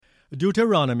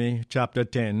Deuteronomy chapter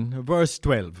 10, verse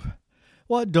 12.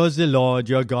 What does the Lord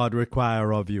your God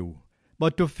require of you,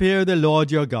 but to fear the Lord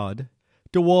your God,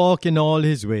 to walk in all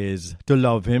his ways, to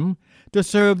love him, to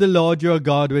serve the Lord your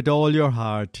God with all your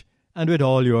heart and with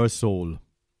all your soul?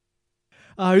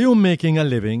 Are you making a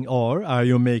living, or are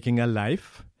you making a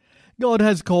life? God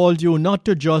has called you not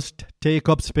to just take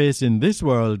up space in this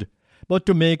world, but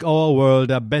to make our world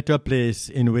a better place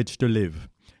in which to live.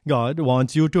 God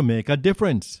wants you to make a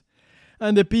difference.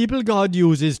 And the people God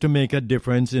uses to make a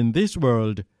difference in this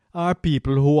world are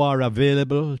people who are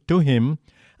available to him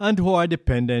and who are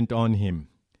dependent on him.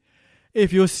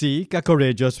 If you seek a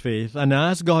courageous faith and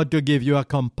ask God to give you a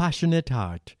compassionate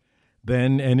heart,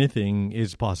 then anything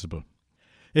is possible.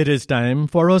 It is time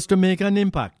for us to make an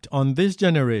impact on this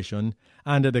generation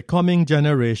and the coming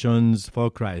generations for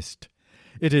Christ.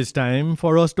 It is time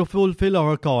for us to fulfill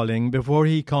our calling before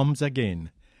he comes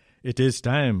again. It is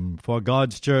time for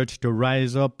God's church to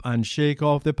rise up and shake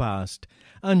off the past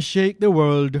and shake the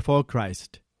world for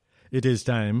Christ. It is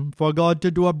time for God to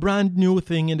do a brand new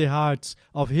thing in the hearts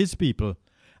of his people,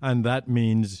 and that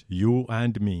means you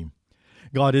and me.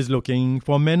 God is looking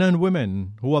for men and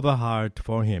women who have a heart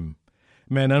for him.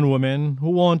 Men and women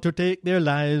who want to take their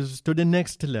lives to the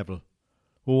next level,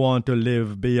 who want to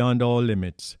live beyond all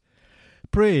limits.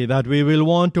 Pray that we will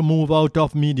want to move out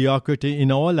of mediocrity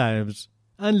in our lives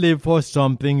and live for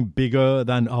something bigger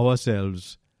than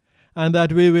ourselves, and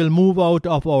that we will move out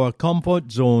of our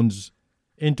comfort zones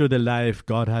into the life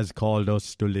God has called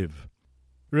us to live.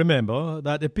 Remember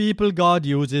that the people God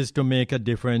uses to make a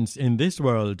difference in this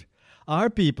world are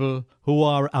people who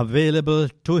are available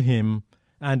to him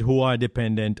and who are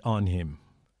dependent on him.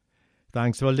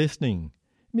 Thanks for listening.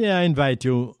 May I invite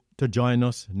you to join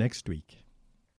us next week.